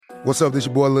What's up, this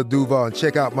your boy Lil Duval, and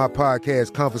check out my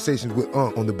podcast, Conversations with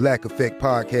Unc, on the Black Effect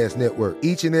Podcast Network.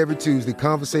 Each and every Tuesday,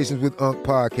 Conversations with Unc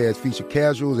podcast feature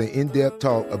casuals and in-depth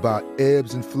talk about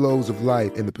ebbs and flows of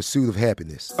life and the pursuit of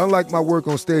happiness. Unlike my work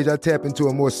on stage, I tap into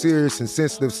a more serious and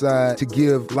sensitive side to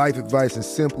give life advice and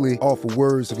simply offer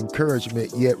words of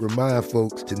encouragement, yet remind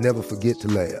folks to never forget to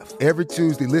laugh. Every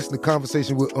Tuesday, listen to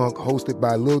Conversations with Unc, hosted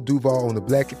by Lil Duval on the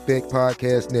Black Effect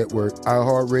Podcast Network,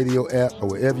 iHeartRadio app, or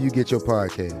wherever you get your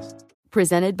podcasts.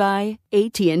 Presented by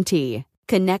AT&T.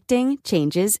 Connecting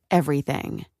changes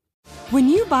everything. When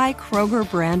you buy Kroger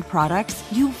brand products,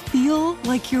 you feel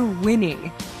like you're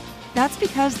winning. That's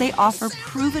because they offer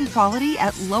proven quality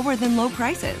at lower than low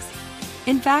prices.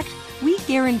 In fact, we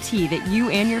guarantee that you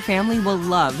and your family will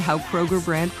love how Kroger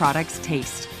brand products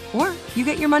taste, or you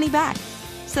get your money back.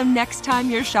 So next time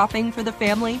you're shopping for the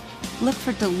family, look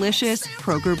for delicious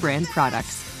Kroger brand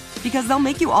products, because they'll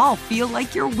make you all feel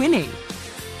like you're winning.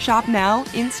 Shop now,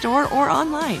 in-store, or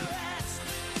online.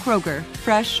 Kroger,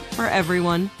 fresh for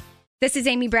everyone. This is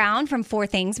Amy Brown from 4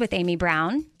 Things with Amy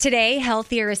Brown. Today,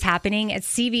 Healthier is happening at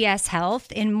CVS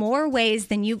Health in more ways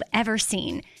than you've ever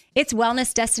seen. It's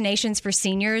wellness destinations for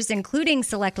seniors, including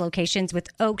select locations with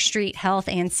Oak Street Health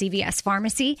and CVS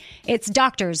Pharmacy. It's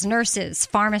doctors, nurses,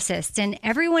 pharmacists, and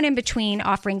everyone in between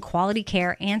offering quality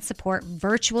care and support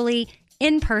virtually,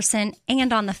 in person,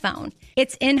 and on the phone.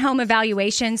 It's in-home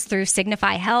evaluations through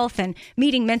Signify Health and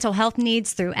meeting mental health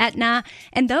needs through Aetna.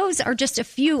 And those are just a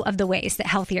few of the ways that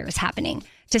Healthier is happening.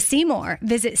 To see more,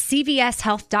 visit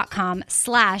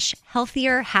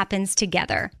cvshealth.com/healthier happens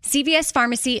together. CVS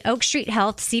Pharmacy, Oak Street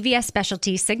Health, CVS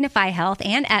Specialty, Signify Health,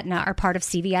 and Aetna are part of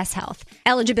CVS Health.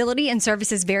 Eligibility and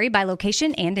services vary by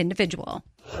location and individual.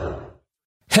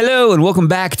 Hello and welcome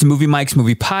back to Movie Mike's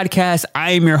Movie Podcast.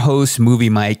 I am your host, Movie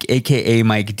Mike, aka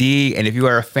Mike D. And if you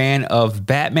are a fan of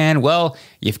Batman, well,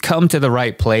 you've come to the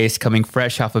right place. Coming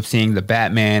fresh off of seeing The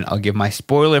Batman, I'll give my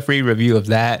spoiler-free review of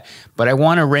that. But I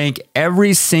want to rank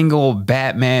every single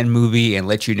Batman movie and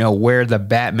let you know where the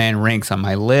Batman ranks on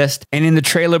my list. And in the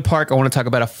trailer park, I want to talk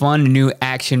about a fun new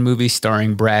action movie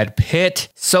starring Brad Pitt.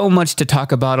 So much to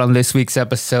talk about on this week's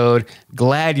episode.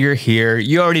 Glad you're here.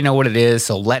 You already know what it is,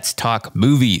 so let's talk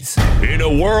movies. In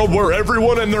a world where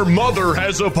everyone and their mother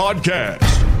has a podcast,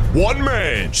 one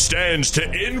man stands to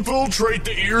infiltrate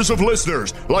the ears of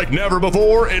listeners like never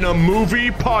before in a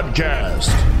movie podcast.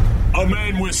 A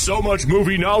man with so much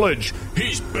movie knowledge,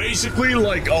 he's basically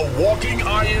like a walking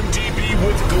IMDb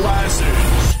with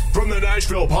glasses. From the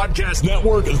Nashville Podcast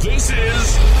Network, this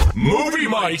is Movie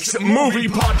Mike's Movie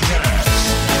Podcast.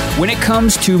 When it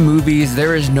comes to movies,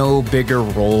 there is no bigger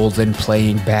role than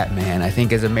playing Batman. I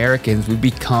think as Americans, we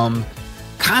become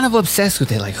kind of obsessed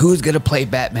with it. Like, who's going to play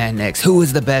Batman next? Who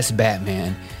is the best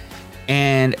Batman?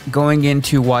 And going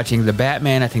into watching The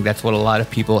Batman, I think that's what a lot of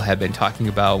people have been talking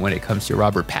about when it comes to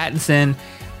Robert Pattinson.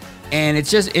 And it's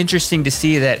just interesting to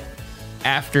see that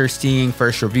after seeing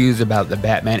first reviews about The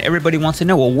Batman, everybody wants to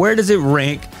know, well, where does it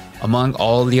rank among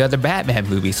all the other Batman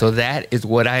movies? So that is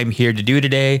what I'm here to do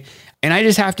today. And I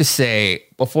just have to say,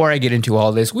 before I get into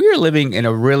all this, we are living in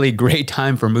a really great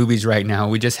time for movies right now.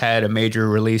 We just had a major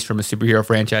release from a superhero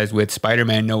franchise with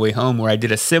Spider-Man No Way Home, where I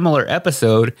did a similar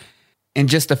episode. And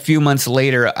just a few months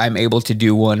later, I'm able to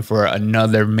do one for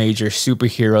another major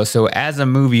superhero. So as a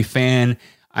movie fan,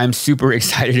 I'm super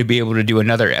excited to be able to do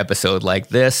another episode like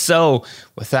this. So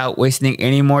without wasting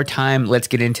any more time, let's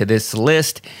get into this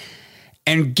list.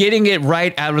 And getting it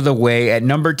right out of the way, at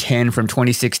number 10 from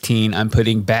 2016, I'm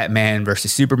putting Batman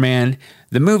vs. Superman.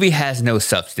 The movie has no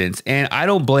substance, and I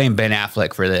don't blame Ben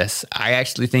Affleck for this. I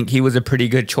actually think he was a pretty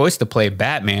good choice to play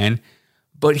Batman,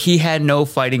 but he had no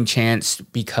fighting chance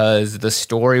because the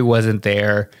story wasn't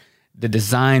there. The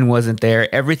design wasn't there.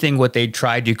 Everything what they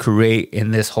tried to create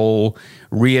in this whole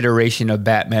reiteration of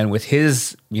Batman with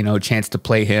his, chance to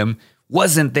play him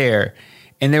wasn't there.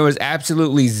 And there was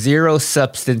absolutely zero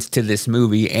substance to this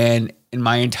movie. And in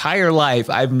my entire life,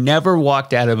 I've never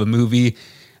walked out of a movie.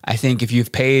 I think if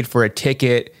you've paid for a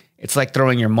ticket, it's like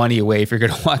throwing your money away if you're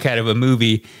going to walk out of a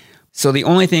movie. So the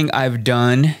only thing I've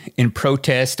done in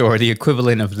protest or the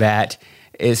equivalent of that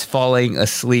is falling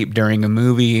asleep during a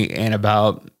movie. And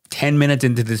about 10 minutes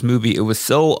into this movie, it was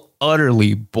so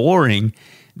utterly boring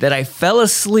that I fell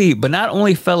asleep. But not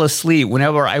only fell asleep,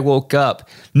 whenever I woke up,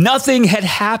 nothing had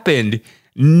happened.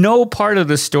 No part of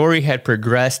the story had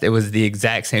progressed. It was the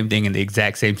exact same thing in the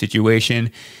exact same situation.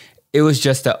 It was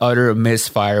just an utter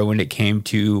misfire when it came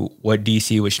to what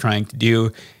DC was trying to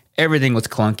do. Everything was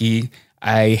clunky.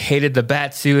 I hated the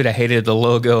Batsuit. I hated the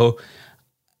logo.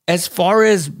 As far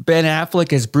as Ben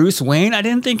Affleck as Bruce Wayne, I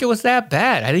didn't think it was that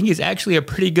bad. I think he's actually a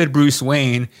pretty good Bruce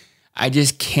Wayne. I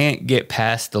just can't get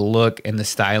past the look and the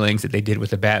stylings that they did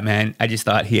with the Batman. I just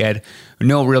thought he had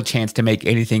no real chance to make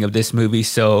anything of this movie.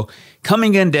 So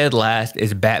coming in dead last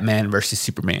is Batman versus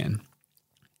Superman.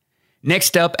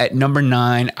 Next up at number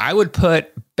 9, I would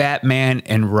put Batman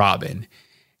and Robin.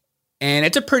 And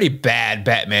it's a pretty bad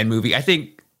Batman movie. I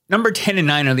think number 10 and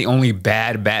 9 are the only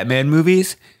bad Batman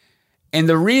movies. And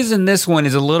the reason this one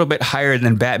is a little bit higher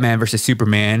than Batman versus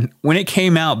Superman, when it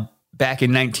came out back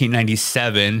in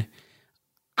 1997,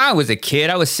 I was a kid.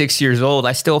 I was 6 years old.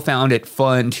 I still found it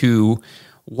fun to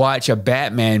watch a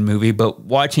Batman movie, but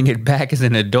watching it back as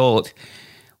an adult,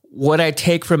 what I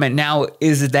take from it now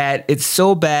is that it's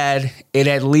so bad, it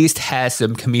at least has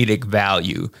some comedic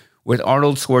value. With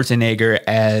Arnold Schwarzenegger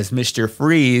as Mr.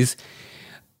 Freeze,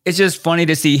 it's just funny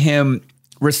to see him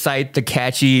recite the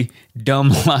catchy, dumb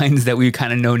lines that we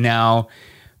kind of know now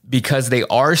because they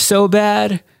are so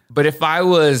bad. But if I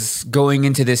was going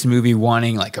into this movie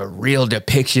wanting like a real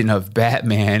depiction of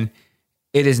Batman,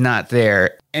 it is not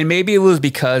there. And maybe it was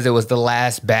because it was the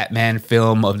last Batman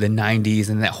film of the 90s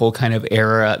and that whole kind of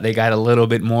era. They got a little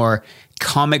bit more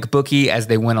comic booky as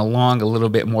they went along, a little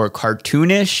bit more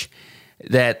cartoonish,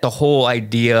 that the whole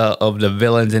idea of the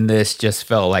villains in this just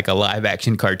felt like a live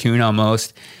action cartoon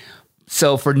almost.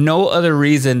 So for no other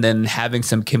reason than having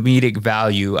some comedic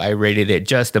value, I rated it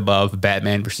just above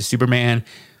Batman versus Superman.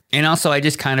 And also, I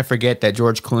just kind of forget that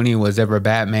George Clooney was ever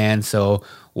Batman, so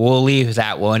we'll leave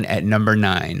that one at number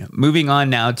 9. Moving on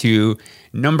now to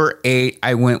number 8,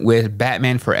 I went with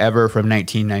Batman Forever from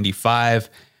 1995.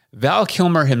 Val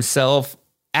Kilmer himself,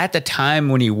 at the time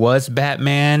when he was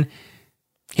Batman,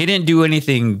 he didn't do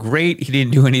anything great. He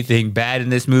didn't do anything bad in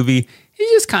this movie.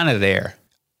 He's just kind of there.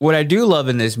 What I do love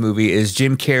in this movie is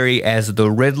Jim Carrey as the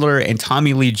Riddler and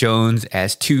Tommy Lee Jones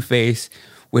as Two-Face,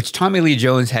 which Tommy Lee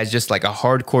Jones has just like a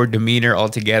hardcore demeanor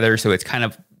altogether. So it's kind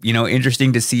of,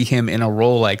 interesting to see him in a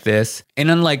role like this.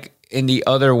 And unlike in the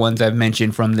other ones I've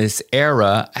mentioned from this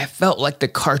era, I felt like the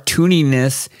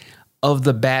cartooniness of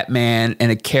the Batman and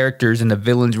the characters and the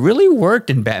villains really worked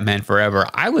in Batman Forever.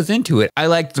 I was into it. I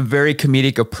liked the very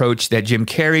comedic approach that Jim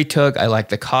Carrey took. I liked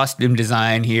the costume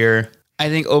design here. I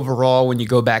think overall, when you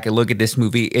go back and look at this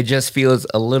movie, it just feels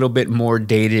a little bit more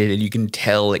dated, and you can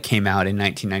tell it came out in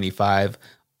 1995.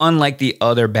 Unlike the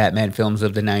other Batman films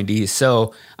of the 90s.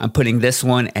 So I'm putting this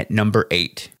one at number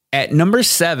 8. At number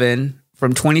 7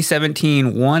 from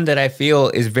 2017, one that I feel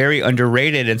is very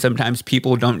underrated and sometimes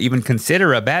people don't even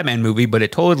consider a Batman movie, but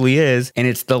it totally is. And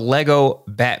it's the Lego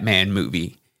Batman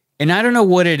movie. And I don't know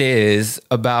what it is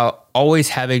about always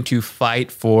having to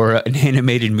fight for an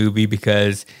animated movie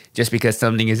because just because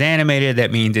something is animated,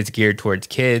 that means it's geared towards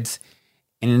kids.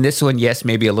 And in this one, yes,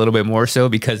 maybe a little bit more so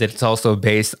because it's also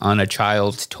based on a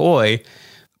child's toy.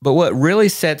 But what really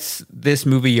sets this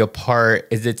movie apart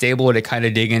is it's able to kind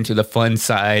of dig into the fun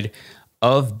side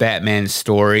of Batman's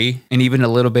story and even a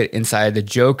little bit inside the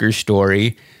Joker's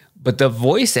story. But the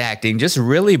voice acting just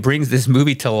really brings this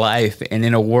movie to life. And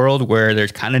in a world where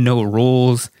there's kind of no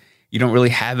rules, you don't really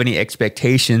have any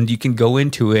expectations, you can go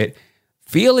into it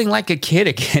feeling like a kid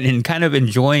again and kind of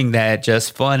enjoying that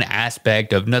just fun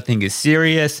aspect of nothing is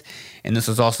serious. And this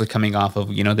was also coming off of,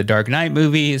 the Dark Knight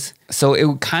movies. So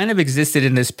it kind of existed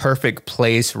in this perfect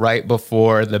place right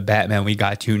before the Batman we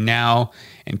got to now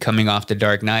and coming off the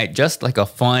Dark Knight, just like a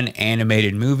fun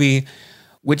animated movie,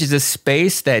 which is a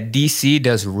space that DC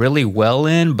does really well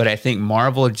in, but I think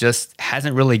Marvel just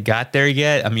hasn't really got there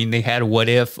yet. I mean, they had What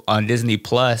If on Disney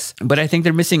Plus, but I think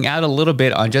they're missing out a little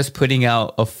bit on just putting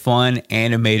out a fun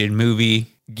animated movie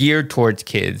geared towards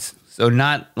kids. So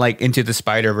not like Into the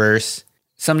Spider-Verse,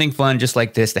 something fun just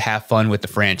like this to have fun with the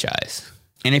franchise.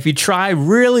 And if you try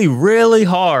really, really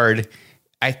hard,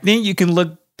 I think you can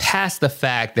look past the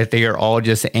fact that they are all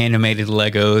just animated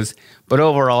Legos. But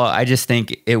overall, I just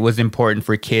think it was important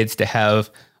for kids to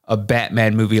have a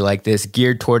Batman movie like this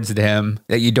geared towards them,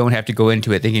 that you don't have to go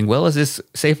into it thinking, well, is this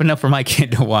safe enough for my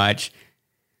kid to watch?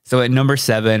 So at number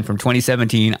 7 from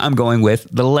 2017, I'm going with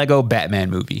the Lego Batman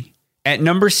movie. At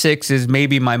number 6 is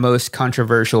maybe my most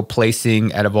controversial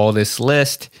placing out of all this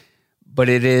list, but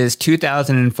it is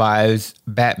 2005's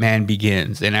Batman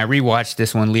Begins. And I rewatched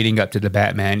this one leading up to the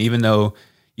Batman, even though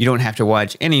you don't have to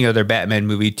watch any other Batman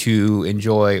movie to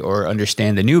enjoy or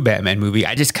understand the new Batman movie.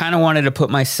 I just kind of wanted to put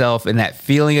myself in that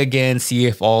feeling again, see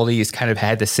if all these kind of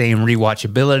had the same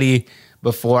rewatchability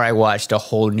before I watched a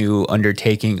whole new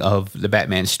undertaking of the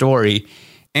Batman story.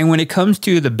 And when it comes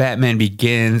to the Batman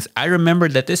Begins, I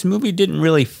remembered that this movie didn't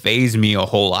really faze me a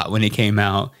whole lot when it came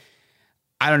out.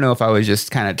 I don't know if I was just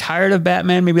kind of tired of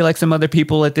Batman, maybe like some other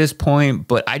people at this point,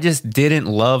 but I just didn't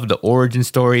love the origin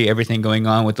story, everything going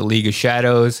on with the League of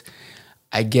Shadows.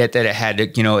 I get that it had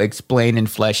to, explain and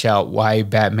flesh out why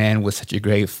Batman was such a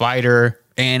great fighter.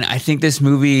 And I think this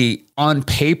movie on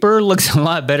paper looks a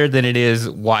lot better than it is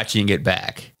watching it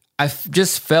back. I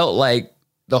just felt like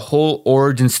the whole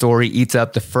origin story eats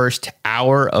up the first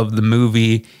hour of the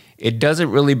movie. It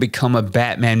doesn't really become a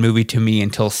Batman movie to me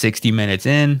until 60 minutes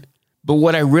in. But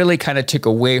what I really kind of took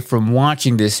away from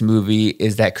watching this movie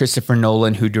is that Christopher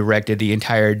Nolan, who directed the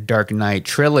entire Dark Knight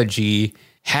trilogy,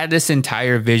 had this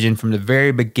entire vision from the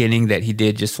very beginning that he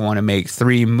did just want to make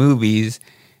 3 movies.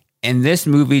 And this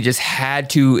movie just had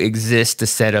to exist to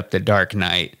set up the Dark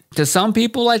Knight. To some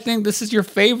people, I think this is your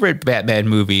favorite Batman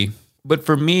movie. But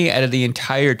for me, out of the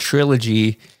entire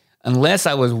trilogy, unless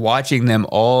I was watching them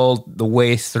all the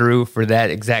way through for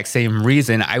that exact same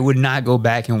reason, I would not go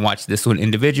back and watch this one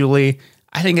individually.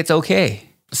 I think it's okay.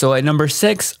 So at number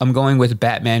 6, I'm going with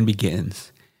Batman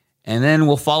Begins. And then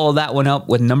we'll follow that one up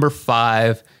with number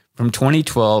 5 from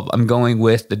 2012. I'm going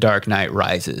with The Dark Knight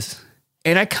Rises.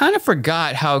 And I kind of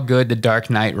forgot how good The Dark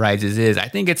Knight Rises is. I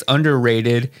think it's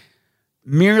underrated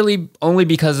merely only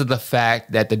because of the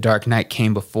fact that The Dark Knight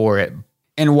came before it.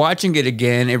 And watching it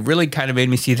again, it really kind of made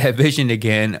me see that vision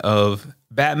again of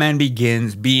Batman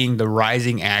Begins being the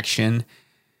rising action,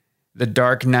 The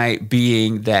Dark Knight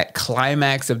being that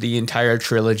climax of the entire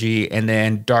trilogy, and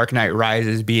then Dark Knight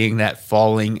Rises being that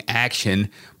falling action.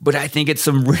 But I think it's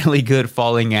some really good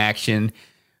falling action.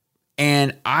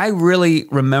 And I really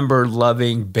remember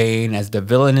loving Bane as the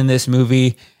villain in this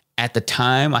movie. At the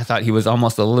time, I thought he was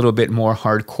almost a little bit more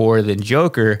hardcore than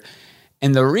Joker.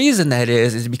 And the reason that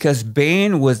is because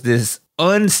Bane was this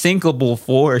unsinkable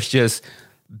force just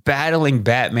battling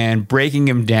Batman, breaking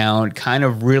him down, kind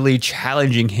of really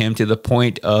challenging him to the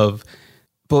point of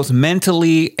both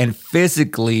mentally and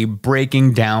physically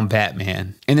breaking down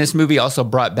Batman. And this movie also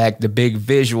brought back the big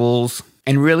visuals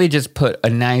and really just put a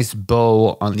nice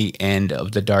bow on the end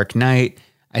of The Dark Knight.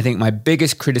 I think my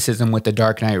biggest criticism with The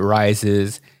Dark Knight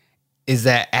Rises is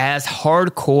that as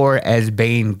hardcore as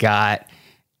Bane got,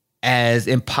 as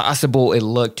impossible it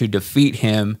looked to defeat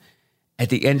him, at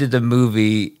the end of the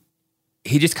movie,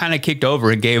 he just kind of kicked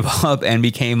over and gave up and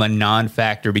became a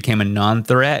non-factor, became a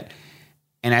non-threat.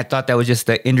 And I thought that was just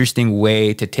an interesting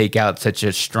way to take out such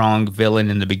a strong villain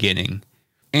in the beginning.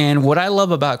 And what I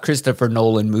love about Christopher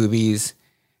Nolan movies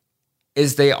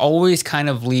is they always kind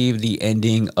of leave the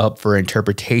ending up for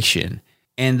interpretation.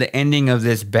 And the ending of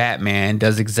this Batman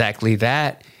does exactly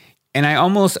that. And I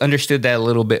almost understood that a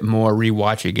little bit more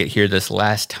rewatching it here this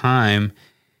last time,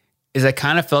 is I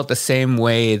kind of felt the same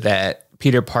way that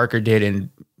Peter Parker did in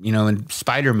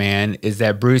Spider-Man, is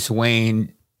that Bruce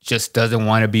Wayne just doesn't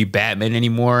want to be Batman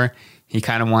anymore. He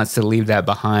kind of wants to leave that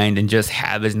behind and just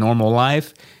have his normal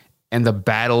life. And the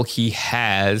battle he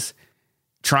has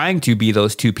trying to be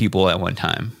those two people at one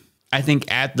time. I think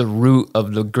at the root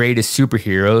of the greatest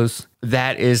superheroes,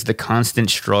 that is the constant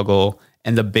struggle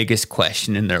and the biggest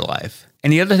question in their life.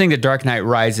 And the other thing that Dark Knight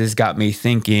Rises got me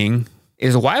thinking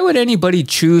is, why would anybody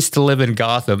choose to live in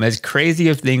Gotham? As crazy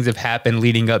as things have happened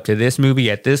leading up to this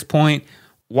movie at this point,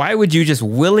 why would you just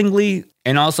willingly?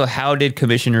 And also, how did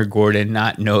Commissioner Gordon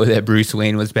not know that Bruce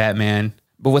Wayne was Batman?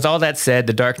 But with all that said,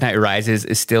 The Dark Knight Rises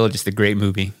is still just a great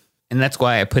movie. And that's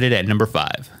why I put it at number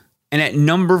 5. And at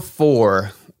number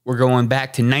 4, we're going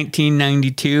back to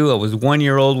 1992. I was 1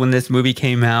 year old when this movie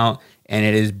came out, and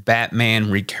it is Batman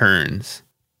Returns.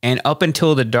 And up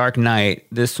until The Dark Knight,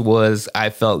 this was, I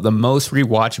felt, the most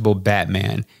rewatchable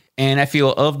Batman. And I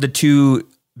feel of the 2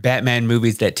 Batman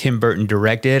movies that Tim Burton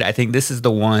directed, I think this is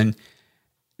the one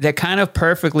that kind of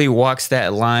perfectly walks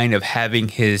that line of having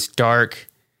his dark,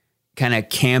 kind of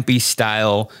campy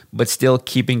style, but still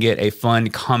keeping it a fun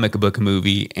comic book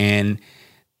movie. And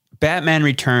Batman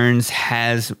Returns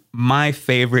has my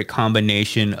favorite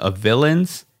combination of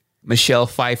villains. Michelle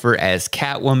Pfeiffer as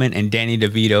Catwoman and Danny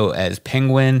DeVito as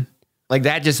Penguin. Like,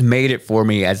 that just made it for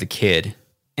me as a kid.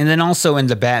 And then also in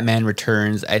the Batman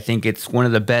Returns, I think it's one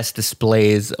of the best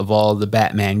displays of all the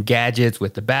Batman gadgets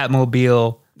with the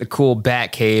Batmobile, the cool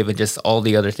Batcave, and just all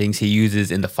the other things he uses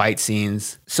in the fight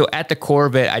scenes. So at the core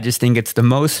of it, I just think it's the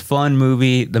most fun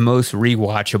movie, the most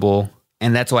rewatchable,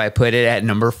 and that's why I put it at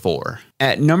number 4.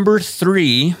 At number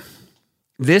 3,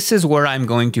 this is where I'm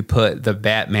going to put the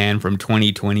Batman from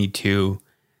 2022,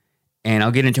 and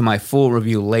I'll get into my full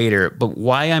review later. But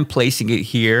why I'm placing it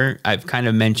here, I've kind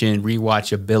of mentioned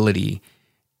rewatchability,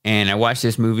 and I watched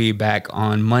this movie back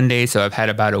on Monday, so I've had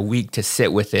about a week to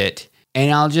sit with it.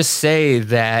 And I'll just say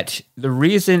that the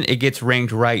reason it gets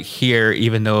ranked right here,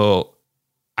 even though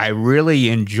I really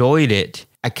enjoyed it,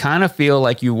 I kind of feel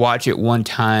like you watch it one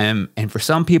time, and for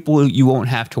some people, you won't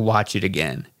have to watch it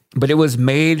again. but it was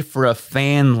made for a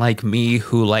fan like me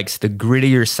who likes the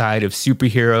grittier side of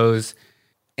superheroes.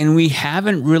 And we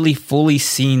haven't really fully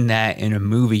seen that in a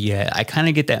movie yet. I kind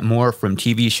of get that more from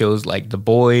TV shows like The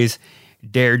Boys,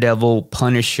 Daredevil,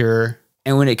 Punisher.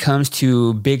 And when it comes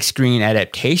to big screen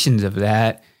adaptations of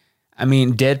that, I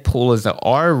mean, Deadpool is an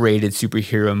R-rated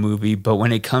superhero movie, but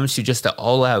when it comes to just an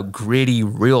all-out gritty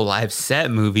real-life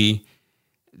set movie,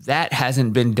 that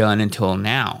hasn't been done until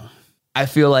now. I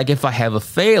feel like if I have a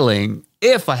failing,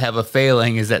 is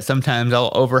that sometimes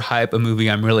I'll overhype a movie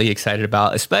I'm really excited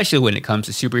about, especially when it comes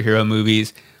to superhero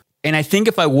movies. And I think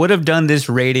if I would have done this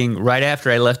rating right after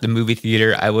I left the movie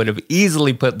theater, I would have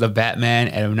easily put The Batman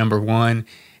at number 1.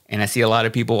 And I see a lot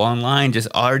of people online just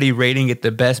already rating it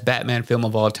the best Batman film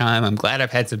of all time. I'm glad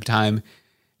I've had some time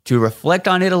to reflect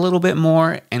on it a little bit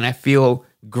more, and I feel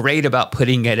great about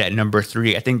putting it at number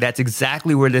 3. I think that's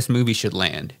exactly where this movie should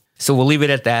land. So we'll leave it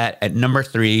at that. At number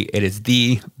 3, it is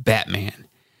The Batman.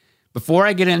 Before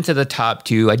I get into the top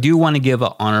 2, I do want to give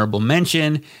an honorable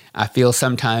mention. I feel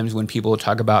sometimes when people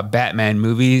talk about Batman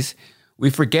movies, we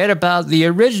forget about the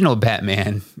original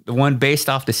Batman, the one based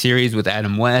off the series with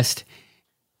Adam West.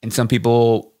 And some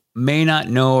people may not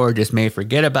know or just may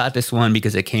forget about this one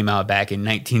because it came out back in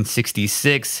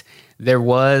 1966. There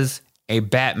was a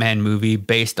Batman movie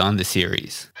based on the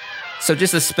series. So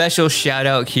just a special shout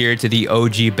out here to the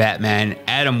OG Batman,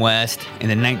 Adam West, in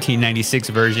the 1996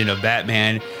 version of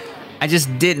Batman. I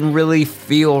just didn't really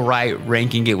feel right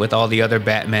ranking it with all the other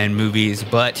Batman movies,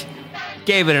 but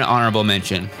gave it an honorable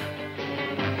mention.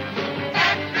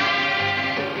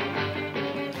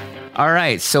 All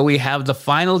right, so we have the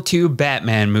final 2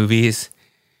 Batman movies.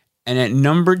 And at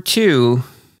number 2,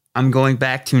 I'm going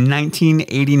back to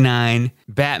 1989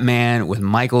 Batman with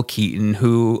Michael Keaton,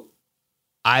 who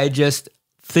I just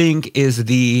think is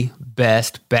the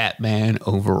best Batman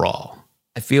overall.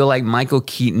 I feel like Michael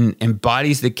Keaton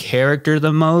embodies the character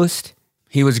the most.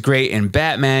 He was great in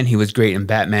Batman. He was great in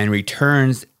Batman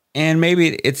Returns. And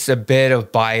maybe it's a bit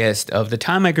of bias of the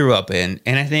time I grew up in.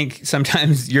 And I think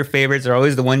sometimes your favorites are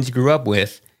always the ones you grew up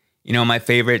with. You know, my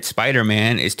favorite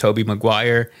Spider-Man is Tobey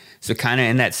Maguire. So kind of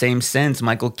in that same sense,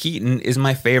 Michael Keaton is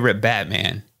my favorite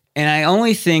Batman. And I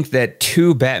only think that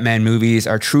 2 Batman movies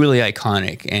are truly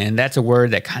iconic. And that's a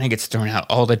word that kind of gets thrown out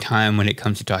all the time when it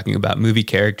comes to talking about movie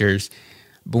characters.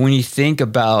 But when you think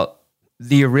about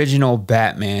the original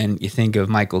Batman, you think of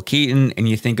Michael Keaton and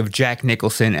you think of Jack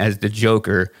Nicholson as the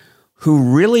Joker,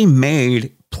 who really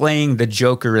made playing the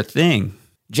Joker a thing.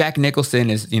 Jack Nicholson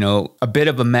is, a bit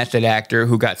of a method actor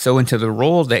who got so into the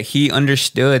role that he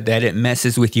understood that it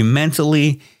messes with you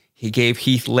mentally. He gave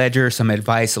Heath Ledger some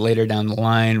advice later down the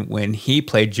line when he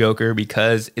played Joker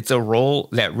because it's a role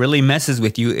that really messes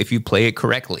with you if you play it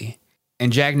correctly.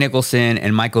 And Jack Nicholson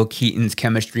and Michael Keaton's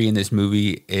chemistry in this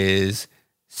movie is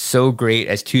so great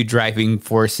as 2 driving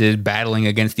forces battling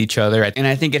against each other. And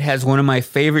I think it has one of my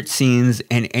favorite scenes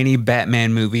in any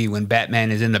Batman movie when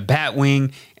Batman is in the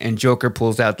Batwing and Joker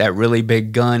pulls out that really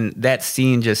big gun. That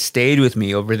scene just stayed with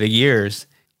me over the years.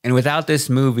 And without this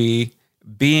movie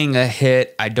being a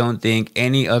hit, I don't think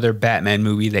any other Batman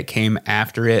movie that came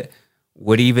after it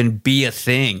would even be a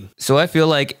thing. So I feel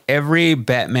like every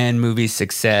Batman movie's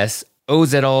success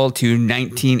owes it all to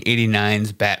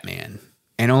 1989's Batman.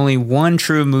 And only one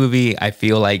true movie I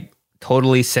feel like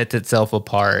totally sets itself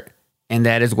apart. And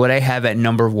that is what I have at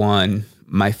number 1,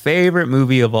 my favorite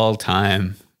movie of all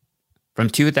time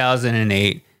from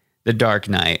 2008, The Dark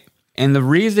Knight. And the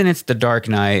reason it's The Dark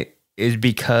Knight is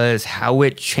because how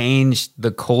it changed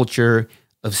the culture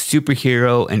of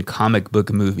superhero and comic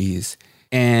book movies.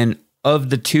 And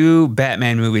of the 2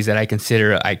 Batman movies that I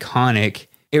consider iconic,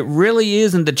 it really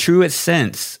is in the truest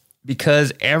sense.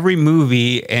 Because every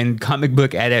movie and comic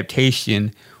book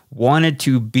adaptation wanted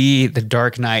to be The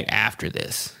Dark Knight after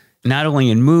this. Not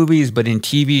only in movies, but in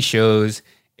TV shows,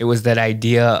 it was that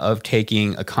idea of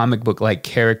taking a comic book-like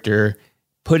character,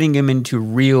 putting him into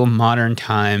real modern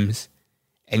times,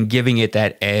 and giving it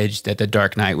that edge that The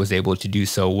Dark Knight was able to do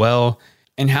so well.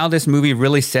 And how this movie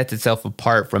really sets itself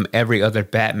apart from every other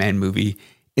Batman movie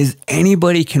is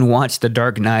anybody can watch The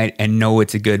Dark Knight and know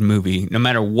it's a good movie, no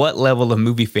matter what level of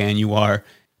movie fan you are.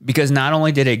 Because not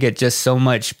only did it get just so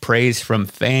much praise from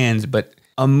fans, but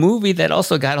a movie that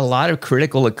also got a lot of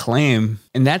critical acclaim.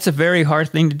 And that's a very hard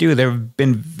thing to do. There have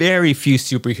been very few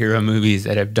superhero movies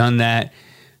that have done that.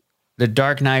 The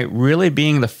Dark Knight really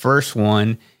being the first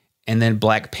one, and then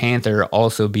Black Panther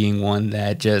also being one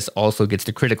that just also gets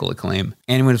the critical acclaim.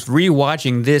 And when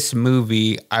rewatching this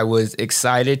movie, I was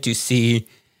excited to see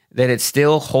that it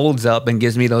still holds up and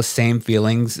gives me those same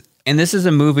feelings. And this is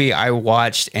a movie I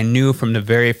watched and knew from the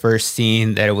very first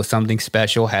scene that it was something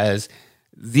special, has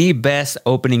the best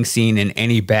opening scene in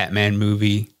any Batman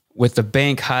movie, with the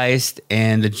bank heist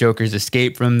and the Joker's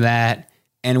escape from that.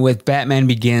 And with Batman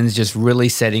Begins just really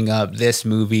setting up this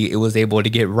movie, it was able to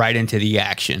get right into the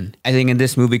action. I think in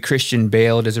this movie, Christian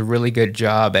Bale does a really good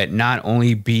job at not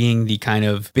only being the kind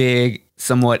of big,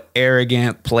 somewhat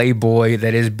arrogant playboy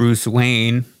that is Bruce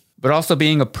Wayne, but also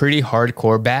being a pretty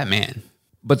hardcore Batman.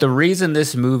 But the reason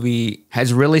this movie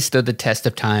has really stood the test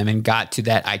of time and got to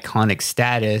that iconic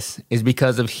status is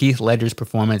because of Heath Ledger's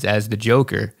performance as the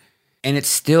Joker. And it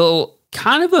still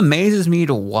kind of amazes me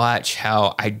to watch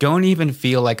how I don't even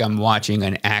feel like I'm watching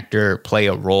an actor play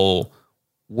a role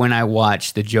when I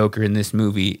watch the Joker in this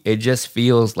movie. It just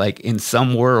feels like in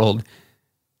some world,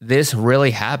 this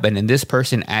really happened and this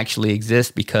person actually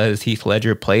exists because Heath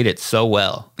Ledger played it so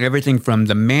well. Everything from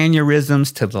the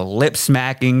mannerisms to the lip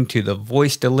smacking to the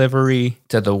voice delivery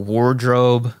to the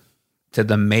wardrobe to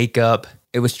the makeup.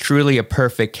 It was truly a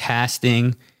perfect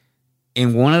casting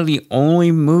in one of the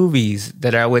only movies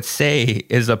that I would say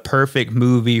is a perfect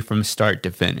movie from start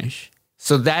to finish.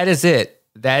 So that is it.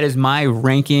 That is my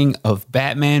ranking of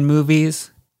Batman movies.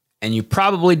 And you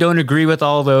probably don't agree with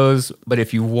all those, but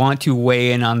if you want to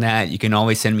weigh in on that, you can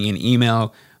always send me an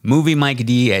email,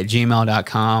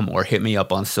 moviemiked@gmail.com, or hit me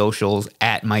up on socials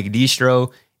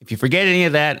 @MikeDistro. If you forget any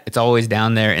of that, it's always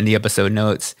down there in the episode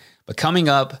notes. But coming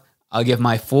up, I'll give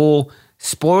my full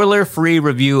spoiler-free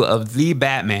review of The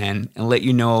Batman and let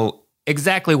you know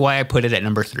exactly why I put it at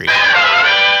number 3.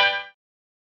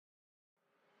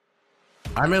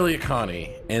 I'm Elliot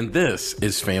Connie, and this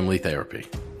is Family Therapy.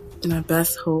 My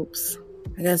best hopes,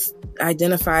 I guess,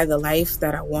 identify the life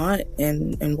that I want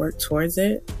and work towards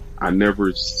it. I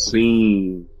never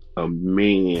seen a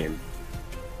man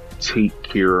take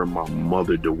care of my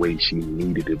mother the way she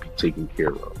needed to be taken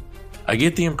care of. I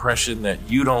get the impression that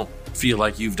you don't feel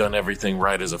like you've done everything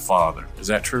right as a father. Is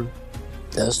that true?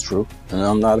 That's true, and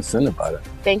I'm not offended by that.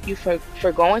 Thank you for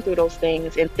going through those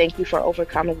things, and thank you for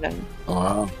overcoming them.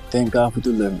 Wow. Thank God for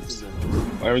deliverance.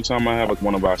 Every time I have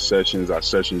one of our sessions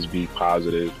be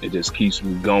positive. It just keeps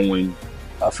me going.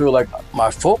 I feel like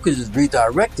my focus is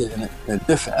redirected in a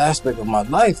different aspect of my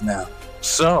life now.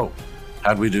 So,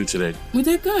 how'd we do today? We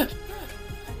did good.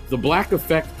 The Black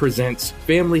Effect presents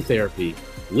Family Therapy.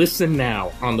 Listen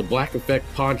now on the Black Effect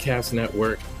Podcast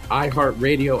Network,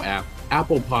 iHeartRadio app,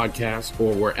 Apple Podcasts,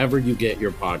 or wherever you get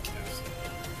your podcasts.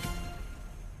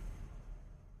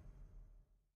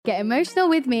 Get emotional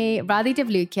with me, Radhi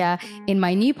Devlukia, in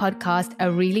my new podcast, A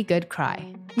Really Good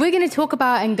Cry. We're going to talk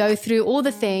about and go through all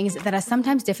the things that are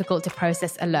sometimes difficult to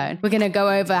process alone. We're going to go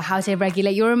over how to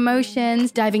regulate your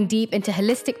emotions, diving deep into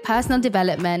holistic personal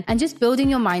development, and just building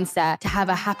your mindset to have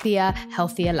a happier,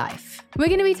 healthier life. We're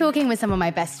going to be talking with some of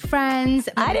my best friends.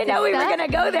 I didn't know we were going to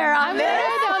go there on this.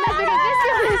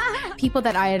 People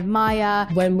that I admire.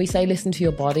 When we say listen to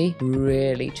your body,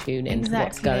 really tune into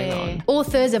what's going on.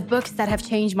 Authors of books that have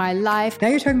changed my life. Now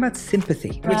you're talking about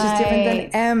sympathy, which is different than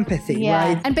empathy,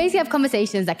 right? And basically have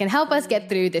conversations that can help us get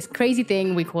through this crazy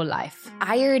thing we call life.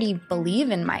 I already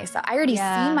believe in myself. I already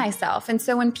see myself. And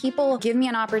so when people give me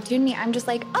an opportunity, I'm just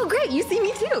like, oh, great, you see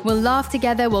me too. We'll laugh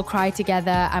together, we'll cry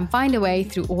together, and find a way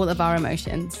through all of our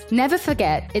emotions. Never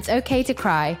forget, it's okay to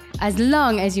cry, as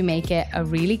long as you make it a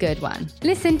really good one.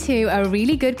 Listen to A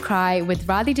Really Good Cry with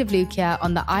Radhi Devlukia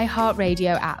on the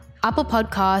iHeartRadio app, Apple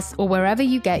Podcasts, or wherever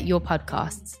you get your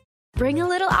podcasts. Bring a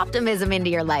little optimism into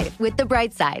your life with The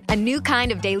Bright Side, a new kind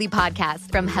of daily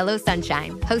podcast from Hello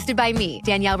Sunshine, hosted by me,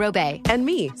 Danielle Robay. And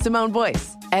me, Simone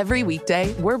Boyce. Every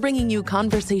weekday, we're bringing you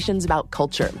conversations about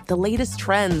culture, the latest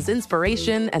trends,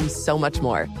 inspiration, and so much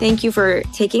more. Thank you for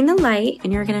taking the light,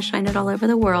 and you're going to shine it all over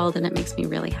the world, and it makes me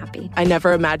really happy. I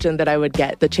never imagined that I would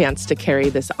get the chance to carry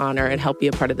this honor and help be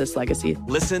a part of this legacy.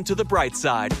 Listen to The Bright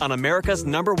Side on America's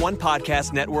 #1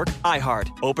 podcast network, iHeart.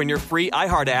 Open your free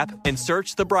iHeart app and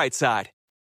search The Bright Side.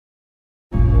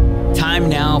 Time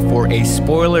now for a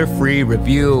spoiler-free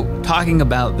review talking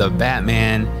about The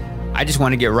Batman. I just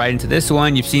want to get right into this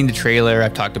one. You've seen the trailer.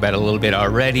 I've talked about it a little bit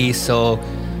already. So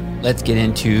let's get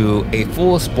into a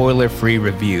full spoiler-free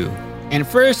review. And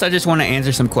first, I just want to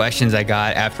answer some questions I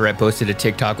got after I posted a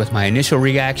TikTok with my initial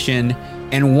reaction.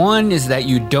 And one is that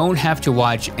you don't have to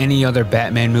watch any other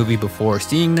Batman movie before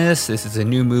seeing this. This is a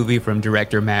new movie from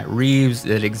director Matt Reeves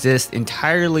that exists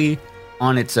entirely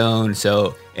on its own.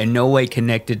 So in no way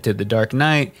connected to The Dark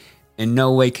Knight, in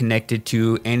no way connected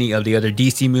to any of the other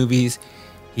DC movies.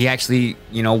 He actually,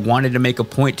 wanted to make a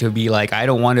point to be like, I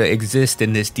don't want to exist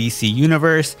in this DC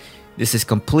universe. This is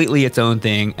completely its own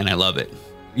thing, and I love it.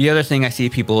 The other thing I see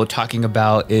people talking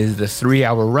about is the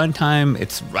 3-hour runtime.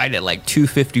 It's right at like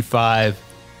 2:55.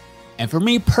 And for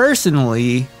me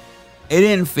personally, It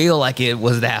didn't feel like it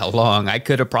was that long. I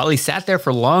could have probably sat there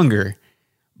for longer,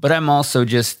 but I'm also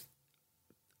just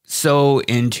so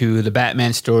into the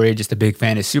Batman story, just a big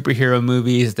fan of superhero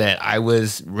movies, that I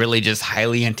was really just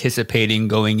highly anticipating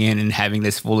going in and having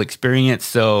this full experience.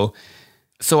 So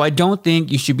I don't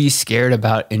think you should be scared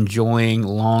about enjoying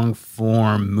long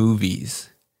form movies.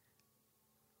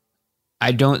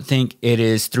 I don't think it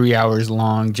is 3 hours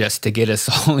long just to get us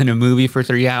all in a movie for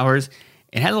 3 hours.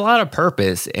 It has a lot of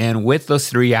purpose. And with those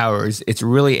 3 hours, it's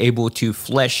really able to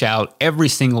flesh out every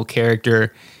single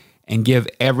character and give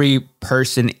every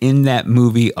person in that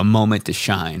movie a moment to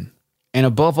shine. And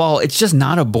above all, it's just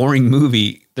not a boring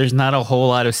movie. There's not a whole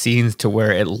lot of scenes to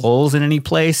where it lulls in any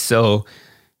place. So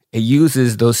it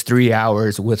uses those 3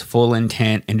 hours with full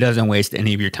intent and doesn't waste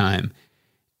any of your time.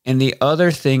 And the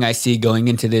other thing I see going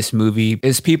into this movie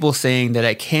is people saying that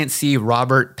I can't see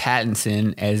Robert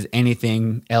Pattinson as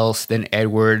anything else than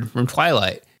Edward from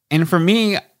Twilight. And for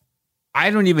me,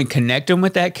 I don't even connect him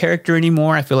with that character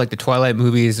anymore. I feel like the Twilight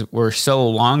movies were so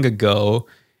long ago,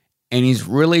 and he's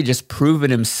really just proven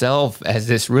himself as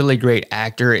this really great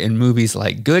actor in movies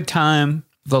like Good Time,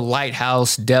 The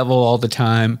Lighthouse, Devil All the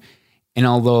Time. And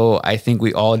although I think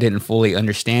we all didn't fully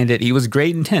understand it, he was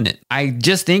great in Tenet. I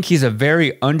just think he's a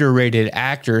very underrated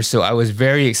actor, so I was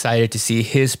very excited to see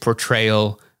his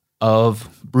portrayal of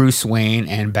Bruce Wayne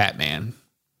and Batman.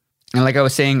 And like I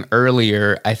was saying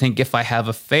earlier, I think if I have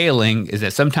a failing is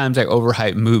that sometimes I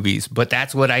overhype movies, but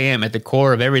that's what I am at the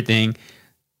core of everything.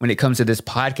 When it comes to this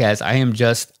podcast, I am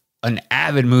just an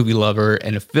avid movie lover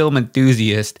and a film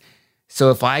enthusiast. So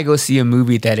if I go see a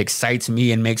movie that excites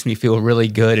me and makes me feel really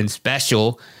good and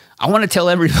special, I want to tell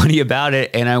everybody about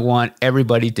it, and I want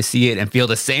everybody to see it and feel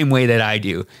the same way that I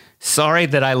do. Sorry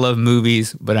that I love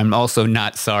movies, but I'm also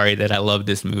not sorry that I love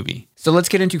this movie. So let's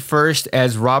get into first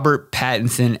as Robert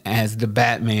Pattinson as the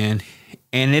Batman.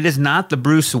 And it is not the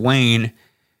Bruce Wayne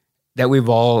that we've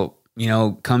all,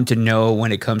 come to know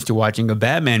when it comes to watching a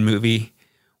Batman movie.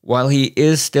 While he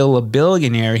is still a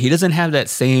billionaire, he doesn't have that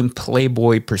same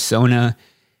playboy persona.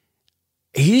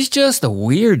 He's just a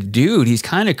weird dude. He's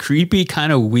kind of creepy,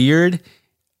 kind of weird,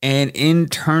 and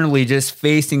internally just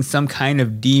facing some kind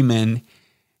of demon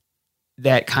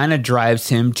that kind of drives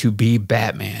him to be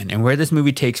Batman. And where this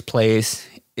movie takes place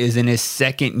is in his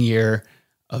second year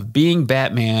of being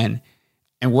Batman.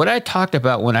 And what I talked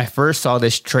about when I first saw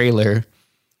this trailer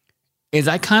is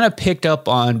I kind of picked up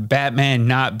on Batman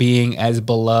not being as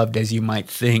beloved as you might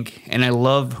think. And I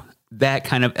love that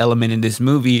kind of element in this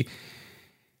movie.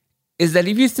 Is that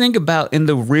if you think about in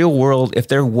the real world, if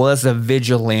there was a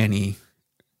vigilante,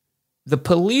 the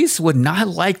police would not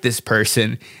like this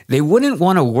person. They wouldn't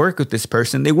want to work with this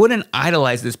person. They wouldn't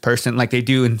idolize this person like they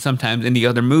do sometimes in the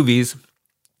other movies.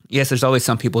 Yes, there's always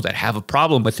some people that have a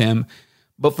problem with him,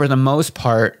 but for the most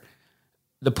part,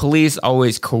 the police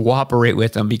always cooperate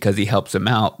with him because he helps them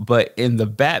out. But in the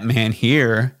Batman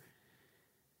here,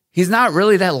 he's not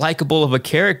really that likable of a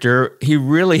character. He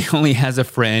really only has a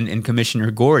friend in Commissioner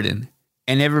Gordon.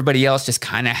 And everybody else just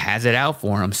kind of has it out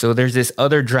for him. So there's this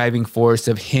other driving force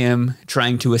of him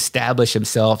trying to establish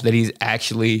himself that he's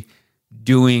actually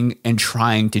doing and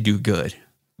trying to do good.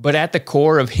 But at the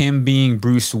core of him being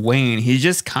Bruce Wayne, he's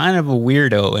just kind of a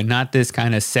weirdo and not this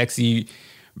kind of sexy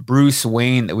Bruce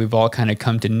Wayne that we've all kind of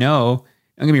come to know.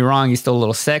 Don't get me wrong, he's still a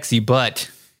little sexy, but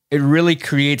it really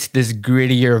creates this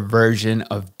grittier version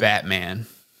of Batman.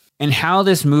 And how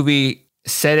this movie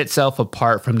set itself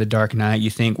apart from The Dark Knight, you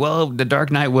think, well, The Dark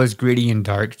Knight was gritty and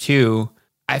dark too.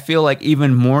 I feel like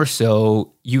even more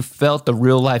so, you felt the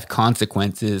real life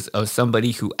consequences of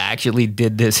somebody who actually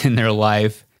did this in their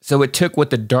life. So it took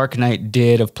what The Dark Knight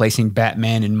did of placing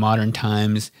Batman in modern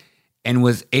times and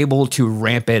was able to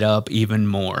ramp it up even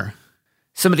more.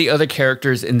 Some of the other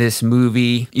characters in this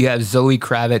movie, you have Zoe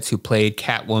Kravitz, who played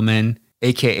Catwoman,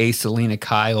 aka Selena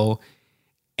Kyle.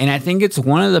 And I think it's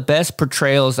one of the best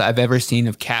portrayals I've ever seen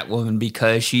of Catwoman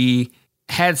because she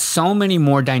had so many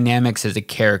more dynamics as a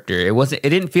character. It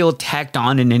didn't feel tacked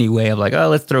on in any way of like, oh,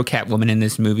 let's throw Catwoman in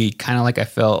this movie, kind of like I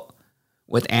felt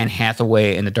with Anne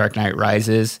Hathaway in The Dark Knight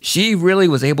Rises. She really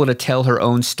was able to tell her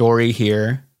own story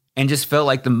here and just felt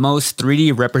like the most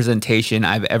 3D representation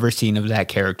I've ever seen of that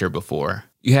character before.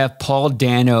 You have Paul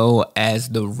Dano as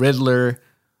the Riddler,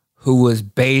 who was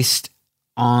based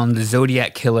on the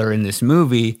Zodiac Killer in this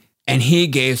movie, and he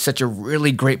gave such a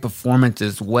really great performance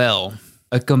as well.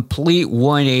 A complete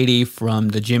 180 from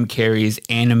the Jim Carrey's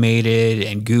animated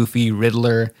and goofy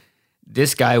Riddler.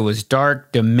 This guy was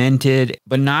dark, demented,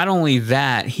 but not only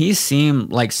that, he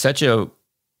seemed like such a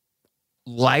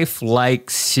lifelike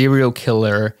serial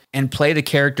killer and play the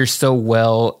character so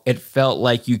well, it felt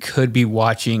like you could be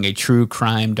watching a true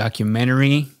crime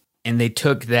documentary. And they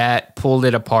took that, pulled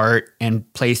it apart,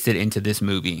 and placed it into this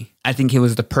movie. I think he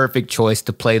was the perfect choice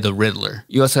to play the Riddler.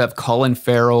 You also have Colin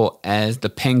Farrell as the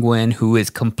Penguin, who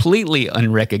is completely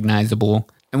unrecognizable.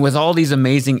 And with all these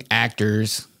amazing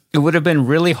actors, it would have been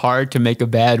really hard to make a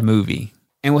bad movie.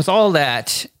 And with all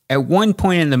that, at one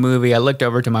point in the movie, I looked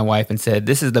over to my wife and said,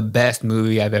 "This is the best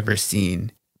movie I've ever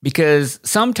seen." Because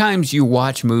sometimes you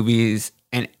watch movies,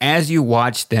 and as you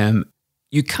watch them,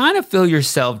 you kind of feel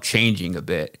yourself changing a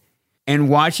bit. And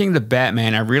watching The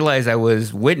Batman, I realized I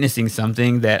was witnessing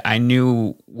something that I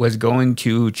knew was going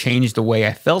to change the way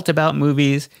I felt about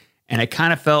movies. And I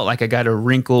kind of felt like I got a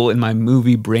wrinkle in my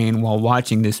movie brain while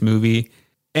watching this movie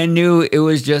and knew it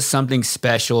was just something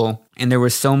special. And there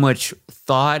was so much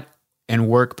thought and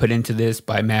work put into this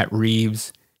by Matt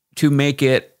Reeves to make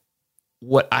it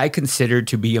what I considered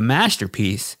to be a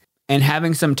masterpiece. And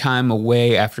having some time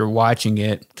away after watching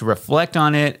it to reflect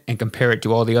on it and compare it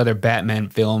to all the other Batman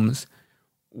films,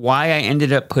 why I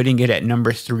ended up putting it at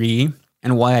number 3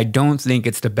 and why I don't think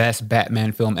it's the best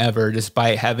Batman film ever,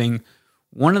 despite having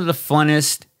one of the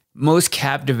funnest, most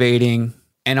captivating,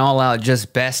 and all out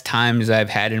just best times I've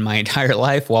had in my entire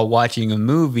life while watching a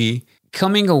movie.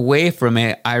 Coming away from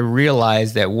it, I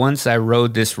realized that once I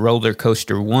rode this roller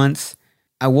coaster once,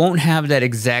 I won't have that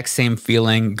exact same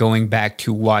feeling going back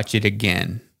to watch it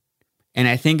again. And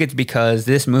I think it's because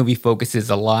this movie focuses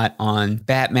a lot on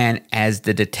Batman as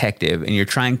the detective, and you're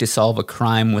trying to solve a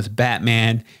crime with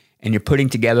Batman, and you're putting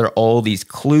together all these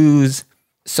clues.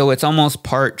 So it's almost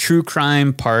part true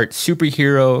crime, part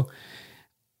superhero.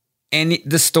 And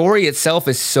the story itself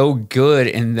is so good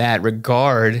in that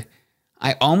regard.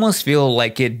 I almost feel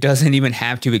like it doesn't even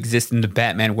have to exist in the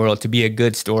Batman world to be a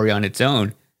good story on its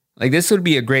own. Like, this would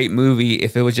be a great movie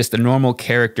if it was just a normal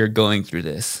character going through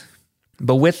this.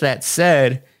 But with that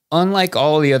said, unlike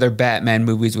all the other Batman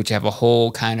movies, which have a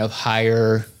whole kind of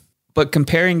higher, but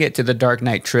comparing it to the Dark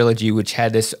Knight trilogy, which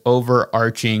had this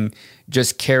overarching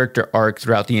just character arc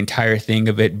throughout the entire thing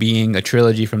of it being a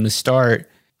trilogy from the start,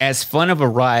 as fun of a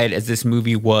ride as this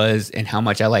movie was and how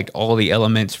much I liked all the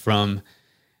elements from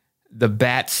the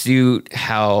bat suit,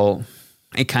 how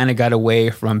it kind of got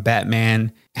away from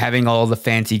Batman having all the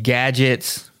fancy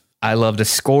gadgets. I love the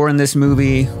score in this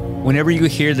movie. Whenever you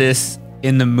hear this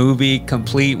in the movie,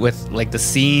 complete with like the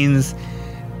scenes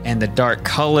and the dark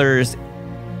colors,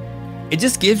 it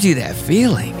just gives you that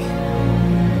feeling.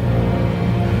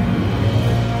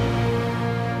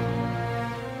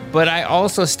 But I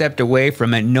also stepped away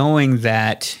from it knowing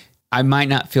that I might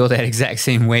not feel that exact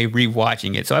same way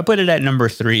rewatching it. So I put it at number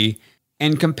 3.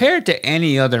 And compared to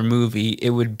any other movie, it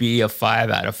would be a 5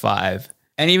 out of 5.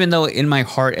 And even though in my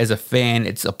heart as a fan,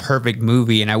 it's a perfect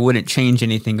movie and I wouldn't change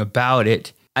anything about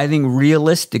it, I think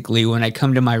realistically, when I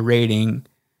come to my rating,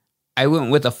 I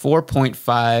went with a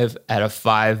 4.5 out of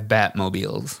 5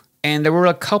 Batmobiles. And there were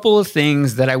a couple of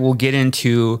things that I will get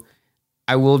into.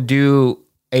 I will do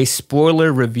a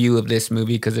spoiler review of this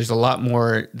movie because there's a lot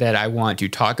more that I want to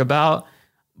talk about,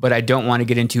 but I don't want to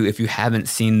get into if you haven't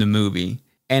seen the movie.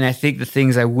 And I think the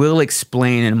things I will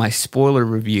explain in my spoiler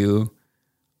review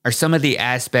are some of the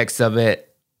aspects of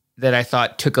it that I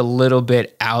thought took a little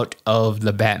bit out of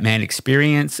the Batman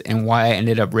experience and why I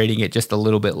ended up rating it just a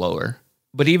little bit lower.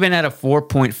 But even at a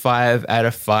 4.5 out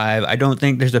of 5, I don't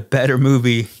think there's a better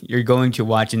movie you're going to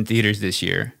watch in theaters this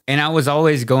year. And I was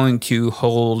always going to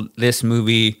hold this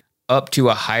movie up to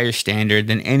a higher standard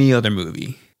than any other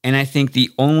movie. And I think the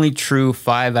only true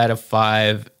 5 out of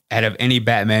 5 out of any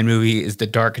Batman movie is The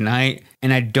Dark Knight.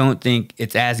 And I don't think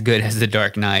it's as good as The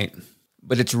Dark Knight.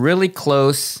 But it's really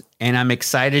close, and I'm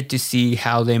excited to see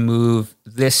how they move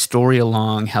this story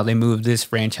along, how they move this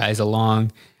franchise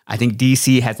along. I think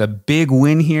DC has a big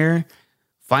win here,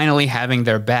 finally having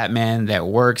their Batman that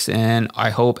works, and I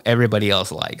hope everybody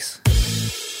else likes.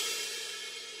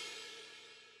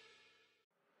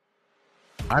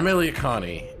 I'm Elliot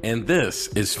Connie, and this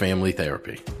is Family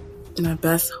Therapy. My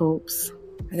best hopes,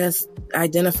 I guess,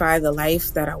 identify the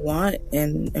life that I want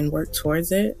and work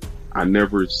towards it. I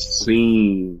never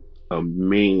seen a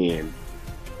man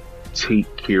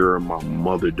take care of my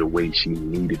mother the way she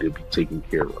needed to be taken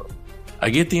care of. I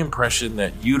get the impression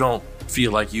that you don't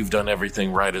feel like you've done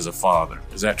everything right as a father.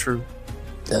 Is that true?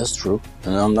 That's true,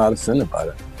 and I'm not offended by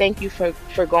that. Thank you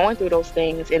for going through those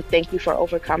things, and thank you for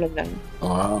overcoming them.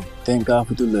 Wow. Thank God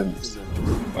for deliverance.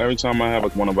 Every time I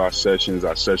have one of our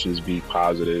sessions be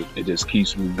positive. It just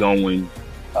keeps me going.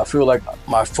 I feel like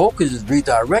my focus is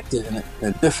redirected in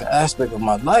a different aspect of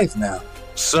my life now.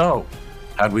 So,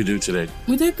 how'd we do today?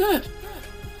 We did good.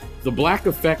 The Black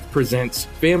Effect presents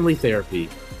Family Therapy.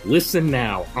 Listen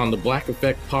now on the Black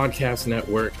Effect Podcast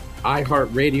Network,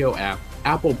 iHeartRadio app,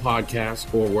 Apple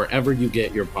Podcasts, or wherever you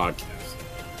get your podcasts.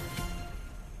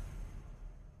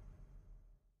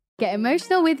 Get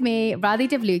emotional with me, Radhi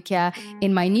Devlukia,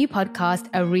 in my new podcast,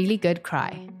 A Really Good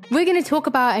Cry. We're going to talk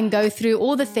about and go through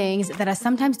all the things that are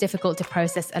sometimes difficult to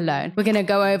process alone. We're going to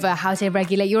go over how to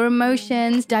regulate your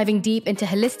emotions, diving deep into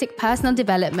holistic personal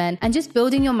development, and just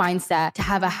building your mindset to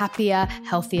have a happier,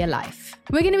 healthier life.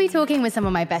 We're going to be talking with some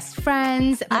of my best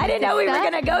friends. I didn't know we were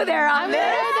going to go there on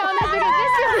this.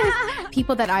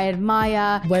 People that I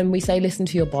admire. When we say listen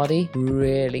to your body,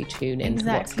 really tune into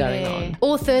what's going on.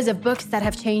 Authors of books that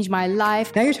have changed my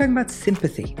life. Now you're talking about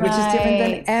sympathy, which is different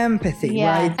than empathy,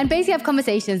 right? And basically have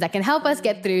conversations that can help us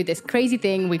get through this crazy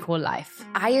thing we call life.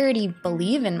 I already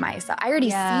believe in myself. I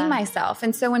already see myself.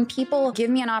 And so when people give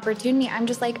me an opportunity, I'm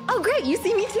just like, oh, great, you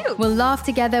see me too. We'll laugh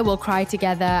together, we'll cry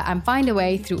together, and find a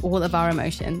way through all of our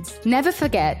emotions. Never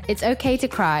forget, it's okay to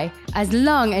cry as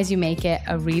long as you make it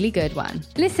a really good one.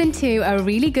 Listen to A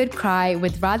Really Good Cry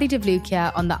with Radhi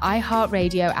Devlukia on the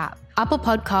iHeartRadio app, Apple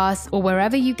Podcasts, or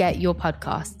wherever you get your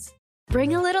podcasts.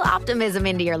 Bring a little optimism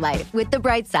into your life with The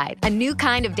Bright Side, a new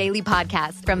kind of daily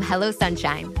podcast from Hello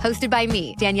Sunshine, hosted by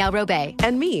me, Danielle Robay.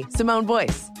 And me, Simone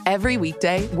Boyce. Every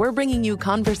weekday, we're bringing you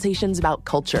conversations about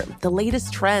culture, the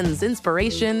latest trends,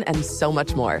 inspiration, and so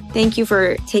much more. Thank you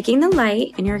for taking the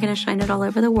light, and you're going to shine it all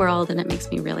over the world, and it makes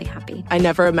me really happy. I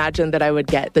never imagined that I would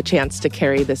get the chance to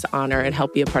carry this honor and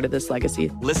help be a part of this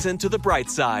legacy. Listen to The Bright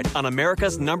Side on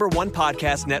America's #1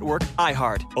 podcast network,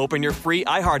 iHeart. Open your free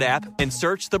iHeart app and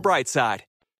search The Bright Side.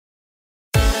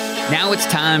 Now it's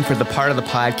time for the part of the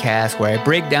podcast where I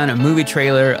break down a movie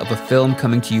trailer of a film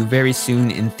coming to you very soon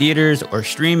in theaters or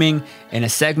streaming in a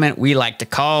segment we like to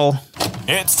call...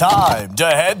 It's time to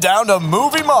head down to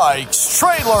Movie Mike's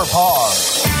Trailer Park.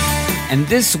 And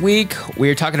this week,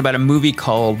 we're talking about a movie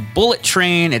called Bullet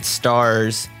Train. It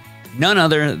stars none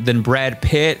other than Brad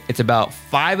Pitt. It's about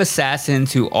 5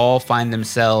 assassins who all find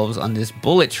themselves on this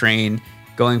bullet train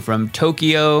going from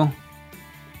Tokyo,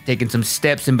 taking some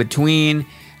steps in between,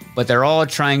 but they're all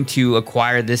trying to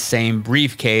acquire this same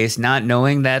briefcase, not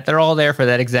knowing that they're all there for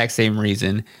that exact same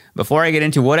reason. Before I get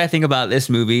into what I think about this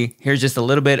movie, here's just a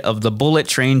little bit of the Bullet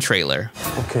Train trailer.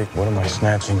 Okay, what am I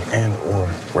snatching and or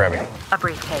grabbing? A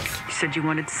briefcase. You said you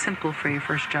wanted simple for your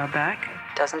first job back.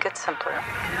 Doesn't get simpler.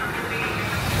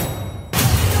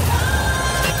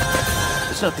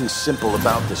 There's nothing simple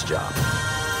about this job.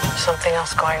 Something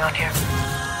else going on here.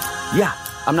 Yeah,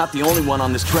 I'm not the only one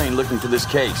on this train looking for this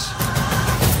case.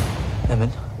 Evan,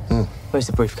 where's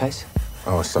the briefcase?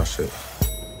 Oh, it's not shit.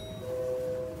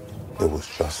 It was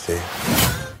just there.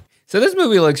 So this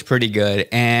movie looks pretty good,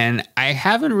 and I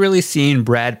haven't really seen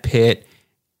Brad Pitt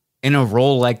in a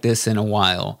role like this in a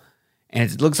while. And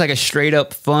it looks like a straight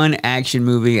up fun action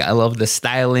movie. I love the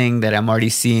styling that I'm already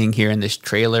seeing here in this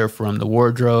trailer, from the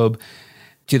wardrobe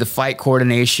to the fight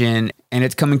coordination. And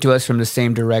it's coming to us from the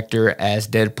same director as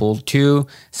Deadpool 2.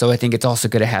 So I think it's also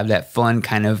going to have that fun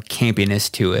kind of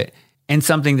campiness to it, and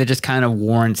something that just kind of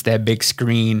warrants that big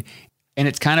screen. And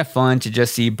it's kind of fun to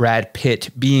just see Brad Pitt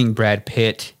being Brad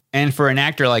Pitt. And for an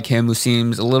actor like him who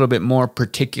seems a little bit more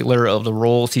particular of the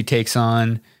roles he takes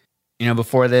on, you know,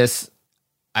 before this,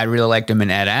 I really liked him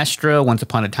in Ad Astra, Once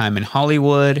Upon a Time in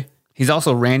Hollywood. He's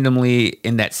also randomly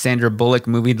in that Sandra Bullock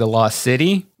movie, The Lost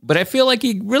City. But I feel like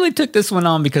he really took this one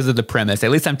on because of the premise.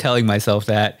 At least I'm telling myself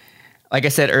that. Like I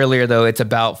said earlier, though, it's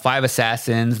about 5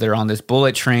 assassins. They're on this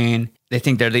bullet train. They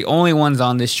think they're the only ones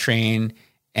on this train,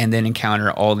 and then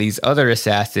encounter all these other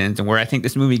assassins. And where I think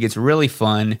this movie gets really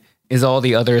fun is all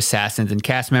the other assassins and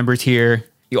cast members here.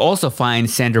 You also find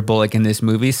Sandra Bullock in this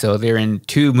movie, so they're in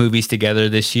 2 movies together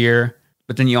this year.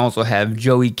 But then you also have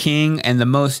Joey King, and the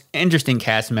most interesting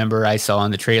cast member I saw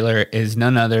in the trailer is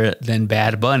none other than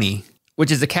Bad Bunny,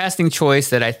 which is a casting choice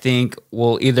that I think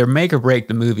will either make or break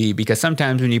the movie, because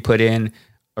sometimes when you put in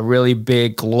a really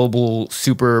big, global,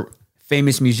 super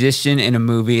famous musician in a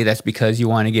movie, that's because you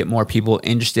want to get more people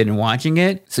interested in watching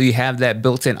it. So you have that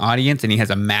built-in audience, and he has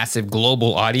a massive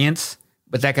global audience.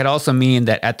 But that could also mean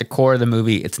that at the core of the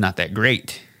movie, it's not that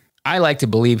great. I like to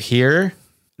believe here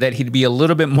that he'd be a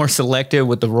little bit more selective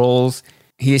with the roles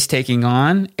he is taking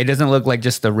on. It doesn't look like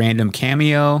just a random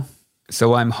cameo.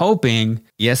 So I'm hoping,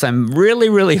 yes, I'm really,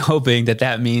 really hoping that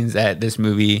that means that this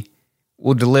movie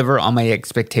will deliver on my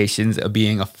expectations of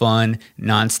being a fun,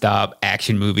 nonstop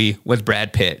action movie with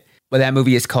Brad Pitt. But that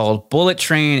movie is called Bullet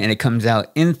Train, and it comes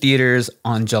out in theaters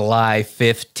on July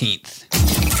 15th.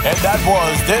 And that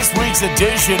was this week's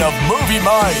edition of Movie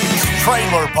Mike's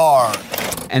Trailer Park.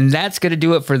 And that's going to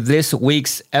do it for this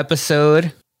week's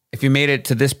episode. If you made it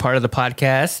to this part of the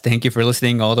podcast, thank you for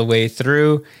listening all the way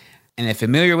through. And if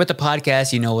familiar with the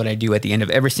podcast, you know what I do at the end of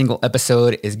every single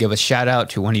episode is give a shout out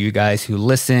to one of you guys who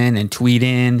listen and tweet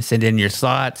in, send in your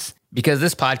thoughts. Because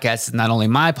this podcast is not only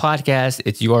my podcast,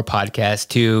 it's your podcast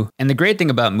too. And the great thing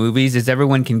about movies is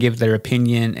everyone can give their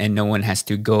opinion and no one has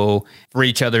to go for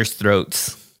each other's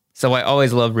throats. So I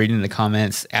always love reading the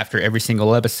comments after every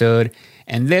single episode.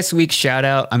 And this week's shout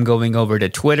out, I'm going over to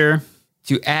Twitter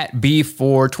to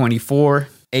 @B424,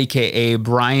 aka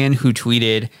Brian, who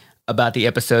tweeted about the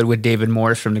episode with David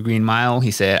Morse from The Green Mile.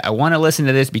 He said, I want to listen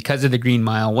to this because of The Green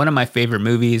Mile, one of my favorite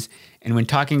movies. And when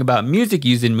talking about music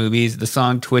used in movies, the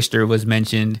song Twister was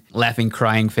mentioned, laughing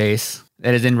crying face.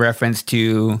 That is in reference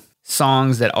to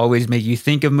songs that always make you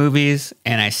think of movies.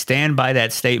 And I stand by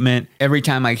that statement. Every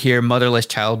time I hear Motherless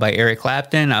Child by Eric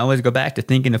Clapton, I always go back to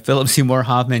thinking of Philip Seymour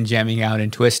Hoffman jamming out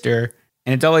in Twister.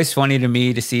 And it's always funny to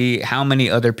me to see how many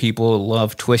other people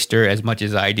love Twister as much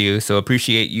as I do. So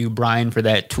appreciate you, Brian, for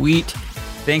that tweet.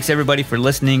 Thanks everybody for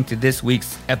listening to this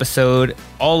week's episode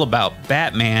all about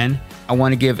Batman. I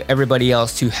want to give everybody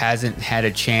else who hasn't had a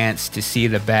chance to see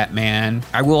the Batman.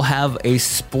 I will have a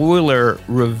spoiler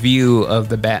review of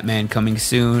the Batman coming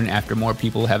soon after more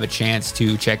people have a chance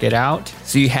to check it out.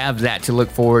 So you have that to look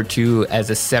forward to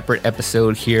as a separate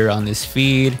episode here on this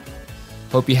feed.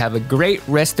 Hope you have a great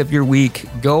rest of your week.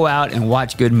 Go out and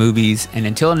watch good movies. And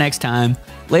until next time,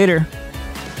 later.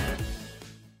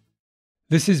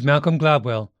 This is Malcolm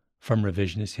Gladwell from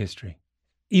Revisionist History.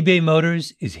 eBay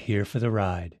Motors is here for the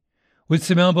ride. With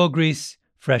some elbow grease,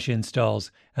 fresh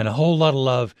installs, and a whole lot of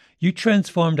love, you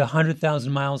transformed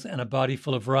 100,000 miles and a body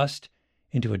full of rust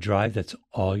into a drive that's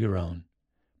all your own.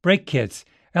 Brake kits,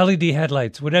 LED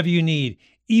headlights, whatever you need,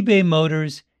 eBay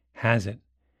Motors has it.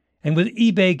 And with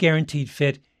eBay Guaranteed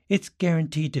Fit, it's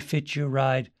guaranteed to fit your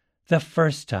ride the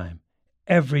first time,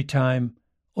 every time,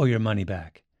 or your money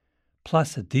back.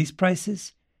 Plus, at these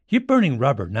prices, you're burning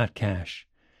rubber, not cash.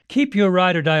 Keep your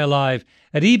ride or die alive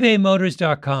at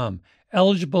ebaymotors.com.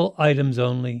 Eligible items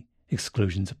only.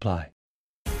 Exclusions apply.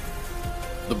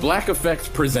 The Black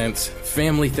Effect presents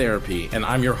Family Therapy, and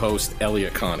I'm your host,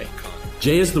 Elliot Connie.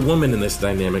 Jay is the woman in this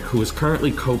dynamic who is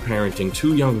currently co-parenting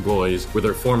 2 young boys with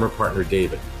her former partner,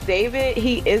 David. David,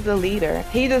 he is a leader.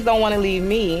 He just don't want to leave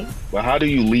me. But how do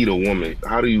you lead a woman?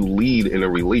 How do you lead in a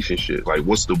relationship? Like,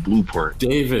 what's the blueprint?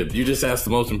 David, you just asked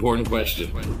the most important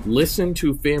question. Listen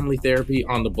to Family Therapy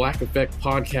on the Black Effect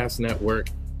Podcast Network,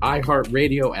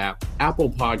 iHeartRadio app, Apple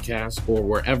Podcasts, or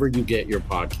wherever you get your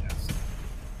podcasts.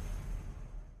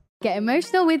 Get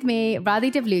emotional with me,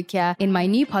 Radhi Devlukia, in my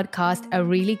new podcast, A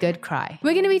Really Good Cry.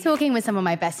 We're going to be talking with some of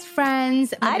my best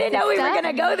friends. I didn't know we were going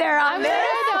to go there on this.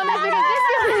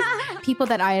 People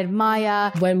that I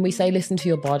admire. When we say listen to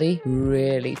your body,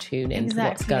 really tune into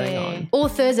what's going on.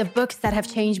 Authors of books that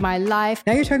have changed my life.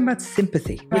 Now you're talking about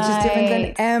sympathy, which is different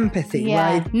than empathy,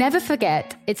 right? Never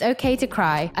forget, it's okay to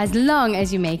cry as long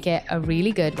as you make it a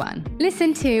really good one.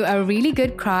 Listen to A Really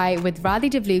Good Cry with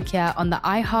Radhi Devlukia on the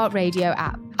iHeartRadio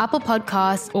app, Apple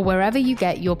Podcasts, or wherever you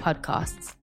get your podcasts.